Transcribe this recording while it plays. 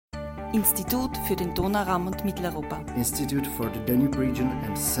Institut für den Donauraum und Mitteleuropa. Institute for the Danube Region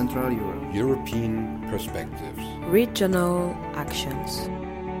and Central Europe. European Perspectives. Regional Actions.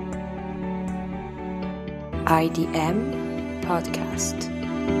 IDM Podcast.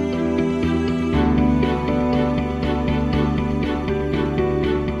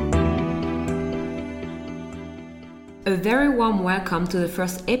 A very warm welcome to the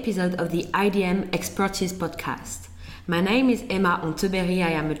first episode of the IDM Expertise Podcast. My name is Emma Onteberry. I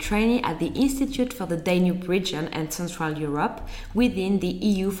am a trainee at the Institute for the Danube Region and Central Europe within the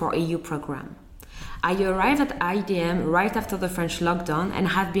EU4EU program. I arrived at IDM right after the French lockdown and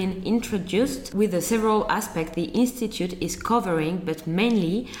have been introduced with the several aspects the Institute is covering, but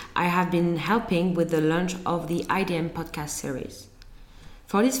mainly I have been helping with the launch of the IDM podcast series.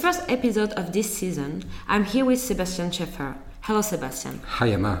 For this first episode of this season, I'm here with Sebastian Schäfer. Hello, Sebastian.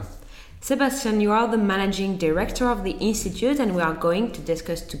 Hi, Emma. Sebastian, you are the managing director of the Institute, and we are going to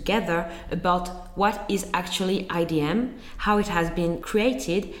discuss together about what is actually IDM, how it has been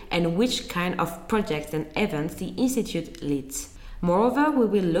created, and which kind of projects and events the Institute leads. Moreover, we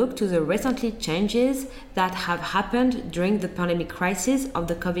will look to the recent changes that have happened during the pandemic crisis of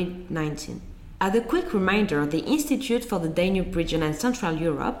the COVID-19. As a quick reminder, the Institute for the Danube Region and Central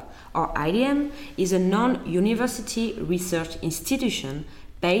Europe, or IDM, is a non-university research institution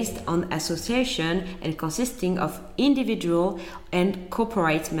based on association and consisting of individual and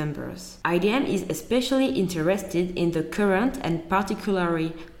corporate members. IDM is especially interested in the current and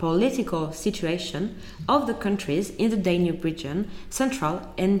particularly political situation of the countries in the Danube region, Central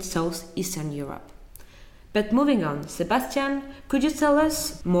and Southeastern Europe. But moving on, Sebastian, could you tell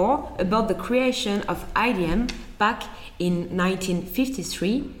us more about the creation of IDM back in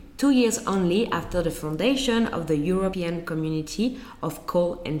 1953, 2 years only after the foundation of the European Community of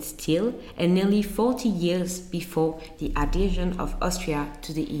Coal and Steel, and nearly 40 years before the adhesion of Austria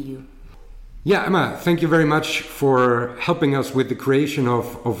to the EU? Yeah, Emma, thank you very much for helping us with the creation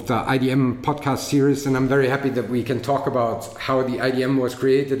of the IDM podcast series. And I'm very happy that we can talk about how the IDM was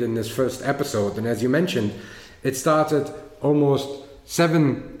created in this first episode. And as you mentioned, it started almost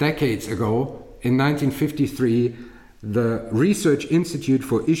 7 decades ago. In 1953, the Research Institute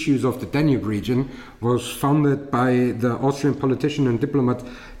for Issues of the Danube Region was founded by the Austrian politician and diplomat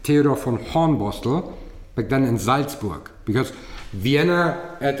Theodor von Hornbostel, back then in Salzburg, because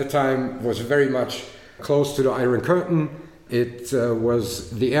Vienna at the time was very much close to the Iron Curtain. It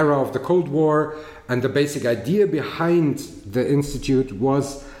was the era of the Cold War, and the basic idea behind the institute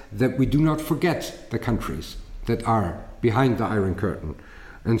was that we do not forget the countries that are behind the Iron Curtain.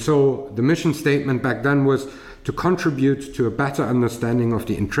 And so the mission statement back then was to contribute to a better understanding of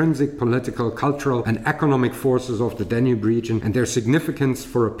the intrinsic political, cultural and economic forces of the Danube region and their significance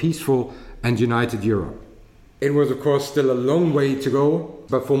for a peaceful and united Europe. It was, of course, still a long way to go,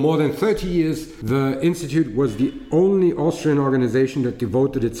 but for more than 30 years, the Institute was the only Austrian organization that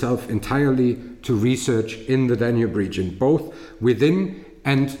devoted itself entirely to research in the Danube region, both within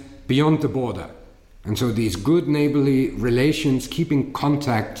and beyond the border. And so these good neighborly relations, keeping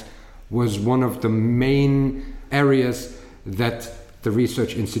contact, was one of the main areas that the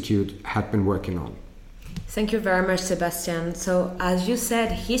Research Institute had been working on. Thank you very much, Sebastian. So, as you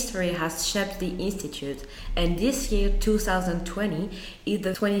said, history has shaped the Institute, and this year, 2020, is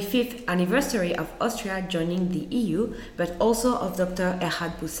the 25th anniversary of Austria joining the EU, but also of Dr.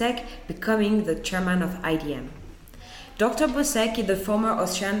 Erhard Busek becoming the chairman of IDM. Dr. Busek is the former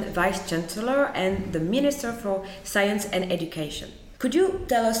Austrian Vice-Chancellor and the Minister for Science and Education. Could you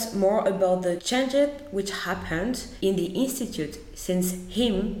tell us more about the changes which happened in the Institute since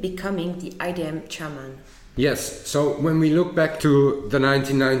him becoming the IDM chairman? Yes, so when we look back to the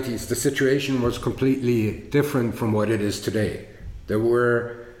 1990s, the situation was completely different from what it is today. There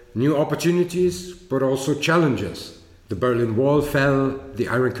were new opportunities, but also challenges. The Berlin Wall fell, the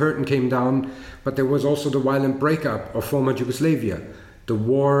Iron Curtain came down, but there was also the violent breakup of former Yugoslavia. The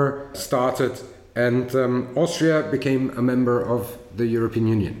war started, and Austria became a member of the European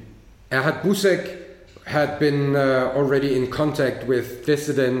Union. Erhard Busek had been already in contact with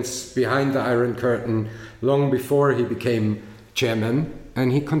dissidents behind the Iron Curtain long before he became chairman,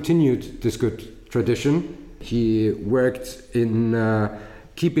 and he continued this good tradition. He worked in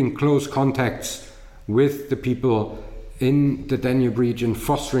keeping close contacts with the people in the Danube region,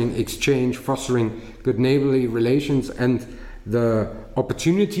 fostering exchange, fostering good neighborly relations, and the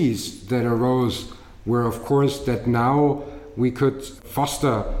opportunities that arose were, of course, that now we could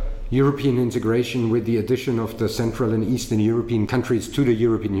foster European integration with the addition of the Central and Eastern European countries to the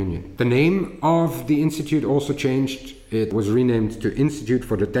European Union. The name of the institute also changed. It was renamed to Institute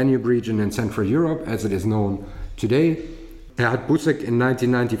for the Danube Region and Central Europe, as it is known today. Gerhard Busek in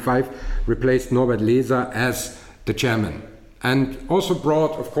 1995 replaced Norbert Leser as the chairman, and also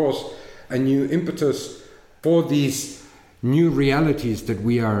brought, of course, a new impetus for these new realities that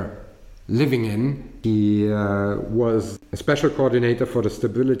we are living in. He was a special coordinator for the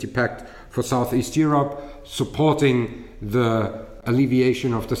Stability Pact for Southeast Europe, supporting the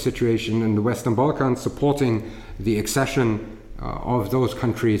alleviation of the situation in the Western Balkans, supporting the accession of those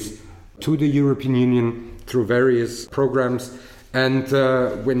countries to the European Union through various programs. And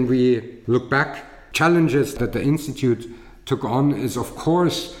when we look back, challenges that the Institute took on is, of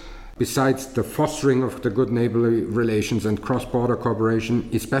course, besides the fostering of the good neighborly relations and cross-border cooperation,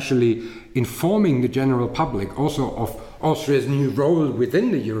 especially informing the general public also of Austria's new role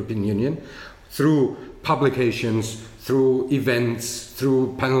within the European Union through publications, through events,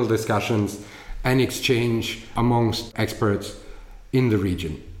 through panel discussions and exchange amongst experts in the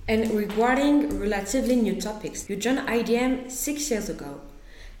region. And regarding relatively new topics, you joined IDM 6 years ago.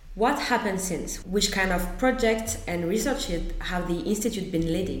 What happened since? Which kind of projects and research have the Institute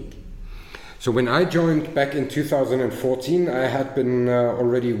been leading? So when I joined back in 2014, I had been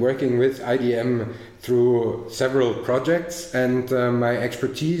already working with IDM through several projects, and my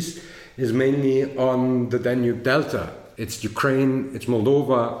expertise is mainly on the Danube Delta. It's Ukraine, it's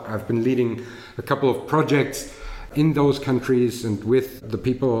Moldova. I've been leading a couple of projects in those countries and with the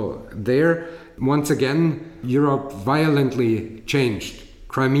people there. Once again, Europe violently changed.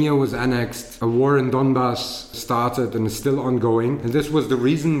 Crimea was annexed, a war in Donbass started and is still ongoing. And this was the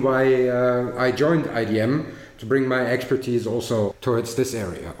reason why I joined IDM, to bring my expertise also towards this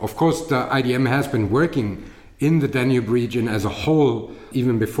area. Of course, the IDM has been working in the Danube region as a whole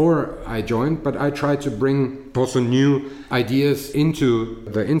even before I joined, but I tried to bring also new ideas into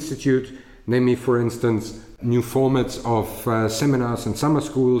the Institute, namely, for instance, new formats of seminars and summer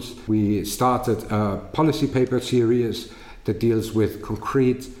schools. We started a policy paper series that deals with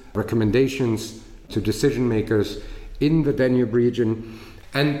concrete recommendations to decision makers in the Danube region.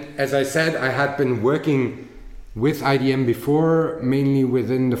 And as I said, I had been working with IDM before, mainly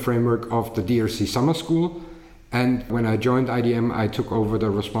within the framework of the DRC Summer School. And when I joined IDM, I took over the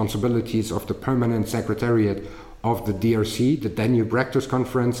responsibilities of the permanent secretariat of the DRC, the Danube Rectors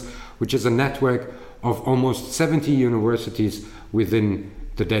Conference, which is a network of almost 70 universities within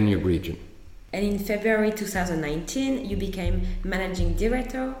the Danube region. And in February 2019, you became managing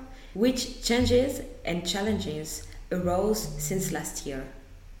director. Which changes and challenges arose since last year?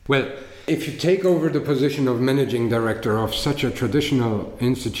 Well, if you take over the position of managing director of such a traditional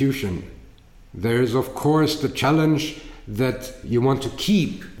institution, there is, of course, the challenge that you want to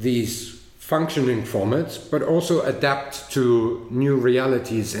keep these functioning formats, but also adapt to new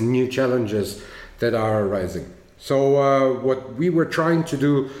realities and new challenges that are arising. So what we were trying to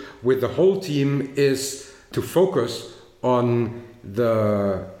do with the whole team is to focus on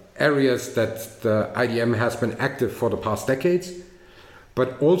the areas that the IDM has been active for the past decades,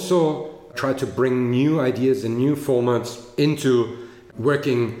 but also try to bring new ideas and new formats into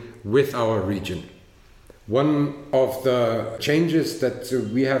working with our region. One of the changes that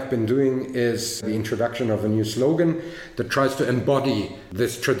we have been doing is the introduction of a new slogan that tries to embody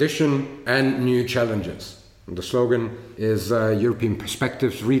this tradition and new challenges. The slogan is European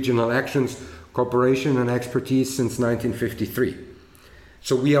Perspectives, Regional Actions, Cooperation and Expertise since 1953.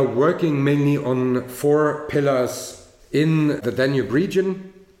 So we are working mainly on 4 pillars in the Danube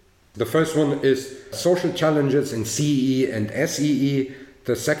region. The first one is social challenges in CEE and SEE.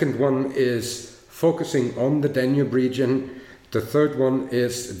 The second one is focusing on the Danube region. The third one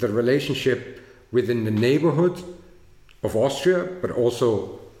is the relationship within the neighborhood of Austria, but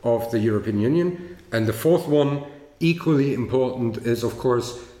also of the European Union. And the fourth one, equally important, is of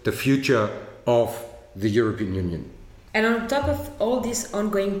course the future of the European Union. And on top of all these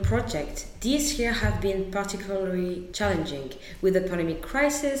ongoing projects, this year have been particularly challenging. With the pandemic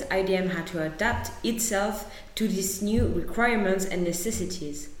crisis, IDM had to adapt itself to these new requirements and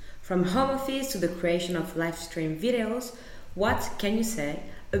necessities. From home office to the creation of live stream videos, what can you say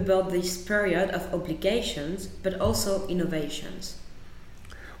about this period of obligations, but also innovations?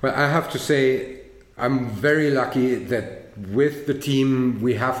 Well, I have to say, I'm very lucky that with the team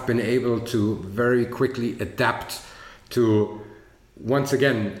we have been able to very quickly adapt to, once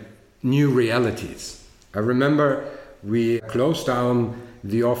again, new realities. I remember we closed down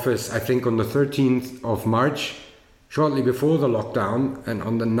the office, I think, on the 13th of March, shortly before the lockdown, and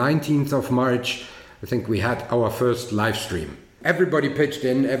on the 19th of March, I think we had our first live stream. Everybody pitched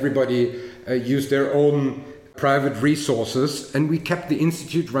in, everybody used their own private resources, and we kept the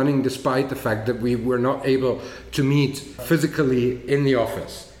Institute running despite the fact that we were not able to meet physically in the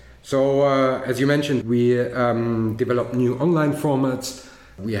office. So, as you mentioned, we developed new online formats.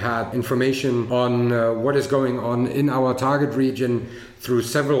 We had information on what is going on in our target region through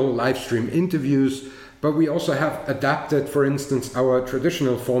several live stream interviews. But we also have adapted, for instance, our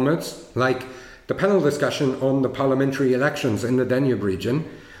traditional formats, like the panel discussion on the parliamentary elections in the Danube region,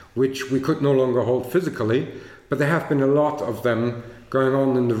 which we could no longer hold physically, but there have been a lot of them going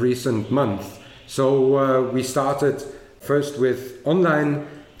on in the recent month. So we started first with online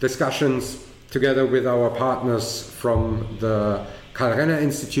discussions together with our partners from the Karl Renner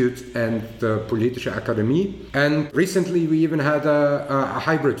Institute and the Politische Akademie. And recently we even had a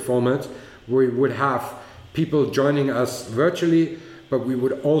hybrid format where we would have people joining us virtually, but we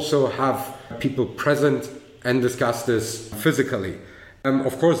would also have people present and discuss this physically.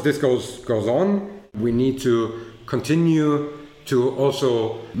 Of course, this goes on. We need to continue to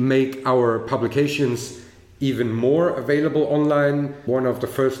also make our publications even more available online. One of the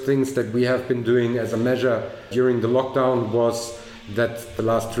first things that we have been doing as a measure during the lockdown was that the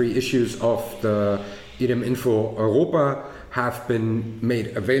last 3 issues of the IDEM Info Europa have been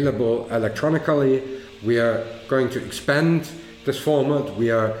made available electronically. We are going to expand this format.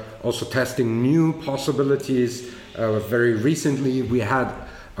 We are also testing new possibilities. Very recently we had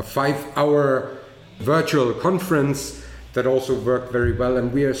a 5-hour virtual conference that also worked very well,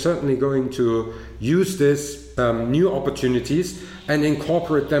 and we are certainly going to use this new opportunities and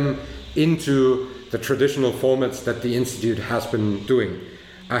incorporate them into the traditional formats that the Institute has been doing.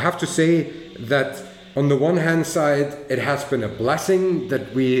 I have to say that on the one hand side, it has been a blessing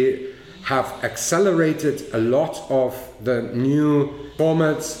that we have accelerated a lot of the new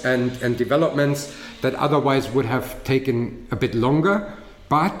formats and developments that otherwise would have taken a bit longer.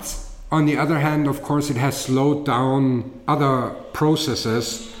 But on the other hand, of course, it has slowed down other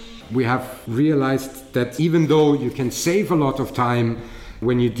processes. We have realized that even though you can save a lot of time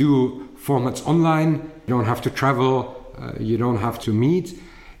when you do formats online, you don't have to travel, you don't have to meet,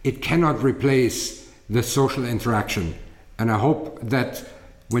 it cannot replace the social interaction. And I hope that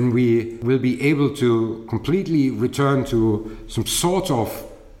when we will be able to completely return to some sort of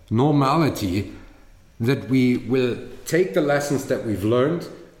normality, that we will take the lessons that we've learned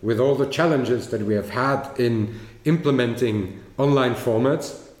with all the challenges that we have had in implementing online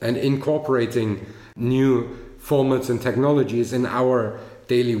formats and incorporating new formats and technologies in our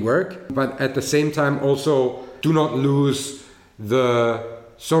daily work, but at the same time also do not lose the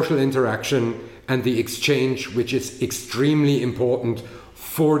social interaction and the exchange, which is extremely important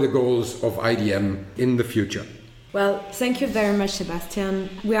for the goals of IDM in the future. Well, thank you very much, Sebastian.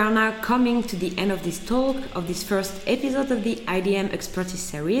 We are now coming to the end of this talk, of this first episode of the IDM Expertise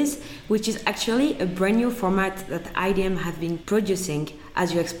series, which is actually a brand new format that IDM has been producing,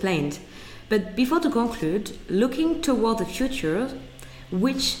 as you explained. But before to conclude, looking toward the future,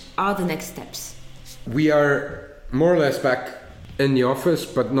 which are the next steps? We are more or less back in the office,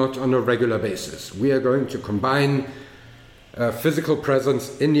 but not on a regular basis. We are going to combine physical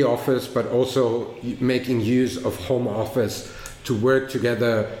presence in the office, but also making use of home office to work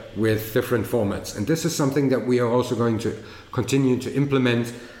together with different formats. And this is something that we are also going to continue to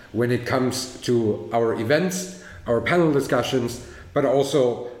implement when it comes to our events, our panel discussions, but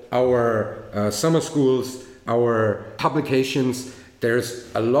also our summer schools, our publications.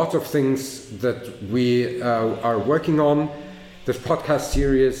 There's a lot of things that we are working on. This podcast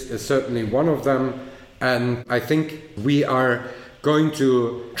series is certainly one of them. And I think we are going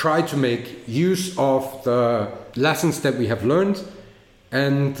to try to make use of the lessons that we have learned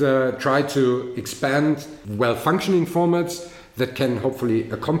and try to expand well-functioning formats that can hopefully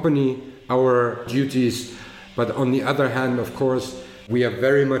accompany our duties. But on the other hand, of course, we are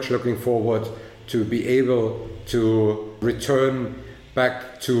very much looking forward to be able to return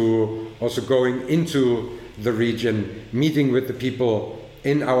back to also going into the region, meeting with the people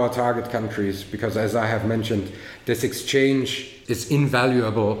in our target countries, because as I have mentioned, this exchange is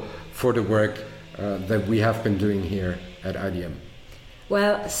invaluable for the work that we have been doing here at IDM.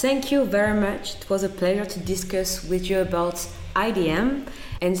 Well, thank you very much. It was a pleasure to discuss with you about IDM,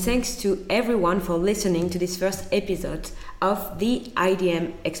 and thanks to everyone for listening to this first episode of the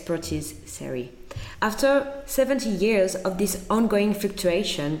IDM Expertise series. After 70 years of this ongoing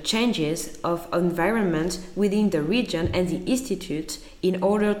fluctuation, changes of environment within the region and the Institute, in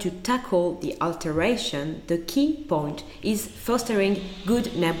order to tackle the alteration, the key point is fostering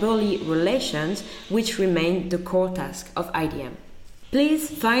good neighborly relations, which remain the core task of IDM. Please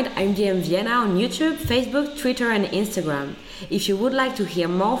find IDM Vienna on YouTube, Facebook, Twitter and Instagram. If you would like to hear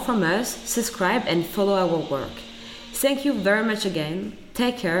more from us, subscribe and follow our work. Thank you very much again.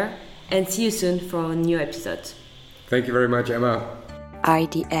 Take care and see you soon for a new episode. Thank you very much, Emma.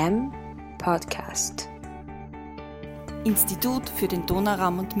 IDM Podcast. Institut für den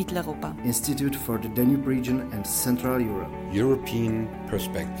Donauraum und Mitteleuropa. Institute for the Danube Region and Central Europe. European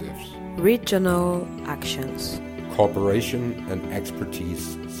Perspectives. Regional Actions. Cooperation and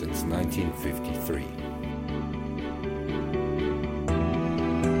expertise since 1953.